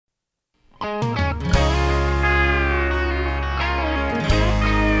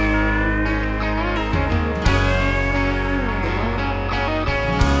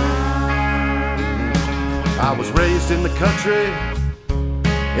country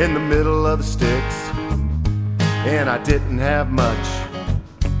in the middle of the sticks, and I didn't have much,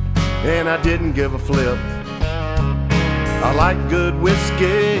 and I didn't give a flip. I like good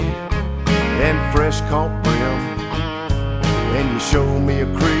whiskey and fresh caught brim, and you show me a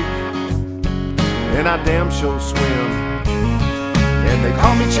creek and I damn sure swim. And they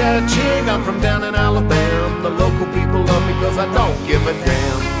call me Chad Chig, I'm from down in Alabama. The local people love me cause I don't give a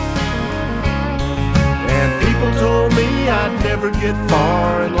damn. And people told me I'd never get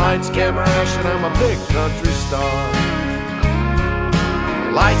far. In lights, camera, action, I'm a big country star.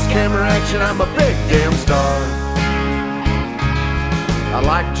 Lights, camera, action, I'm a big damn star. I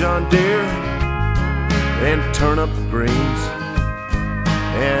like John Deere and turnip greens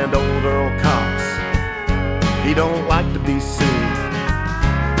and old Earl Cox. He don't like to be seen.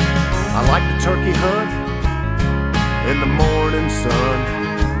 I like the turkey hunt in the morning sun,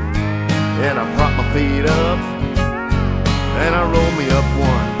 and I prop my feet up and I roll me up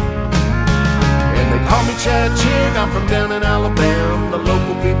one. And they call me Chad Chig, I'm from down in Alabama. The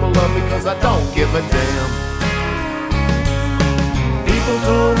local people love me cause I don't give a damn. People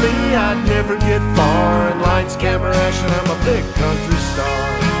told me I'd never get far. In lights, camera, action, I'm a big country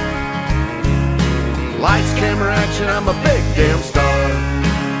star. Lights, camera, action, I'm a big damn star.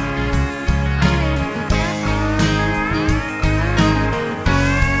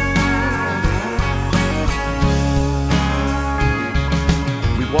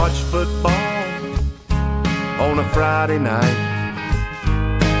 We watch football on a Friday night,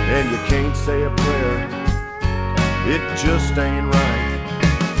 and you can't say a prayer, it just ain't right.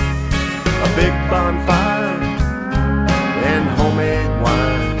 A big bonfire and homemade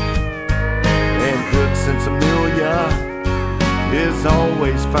wine and good sense Amelia is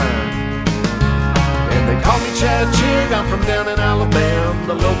always fine. And they call me Chad Chig, I'm from down in Alabama.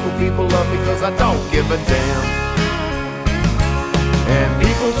 The local people love me cause I don't give a damn. And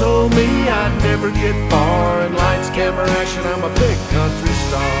people told me I'd never get far. In lights, camera, action, I'm a big country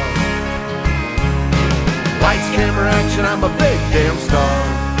star. Lights, camera, action, I'm a big damn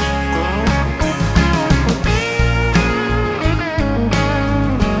star.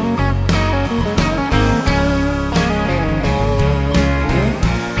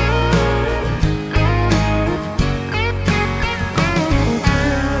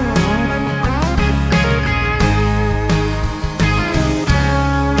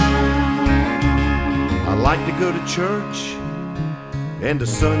 I like to go to church and to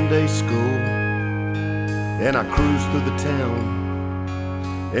Sunday school, and I cruise through the town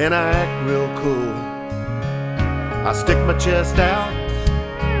and I act real cool. I stick my chest out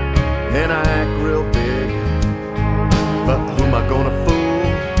and I act real big, but who am I gonna fool?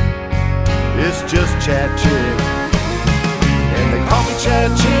 It's just Chad Chig. And they call me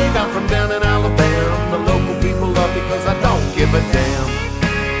Chad Chig, I'm from down in Alabama. The local people love me cause I don't give a damn.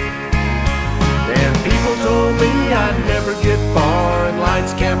 And people told me I'd never get far. In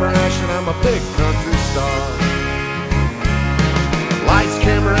lights, camera, action, I'm a big country star. Lights,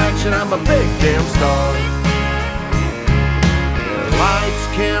 camera, action, I'm a big damn star. Lights,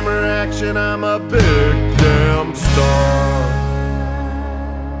 camera, action, I'm a big damn star.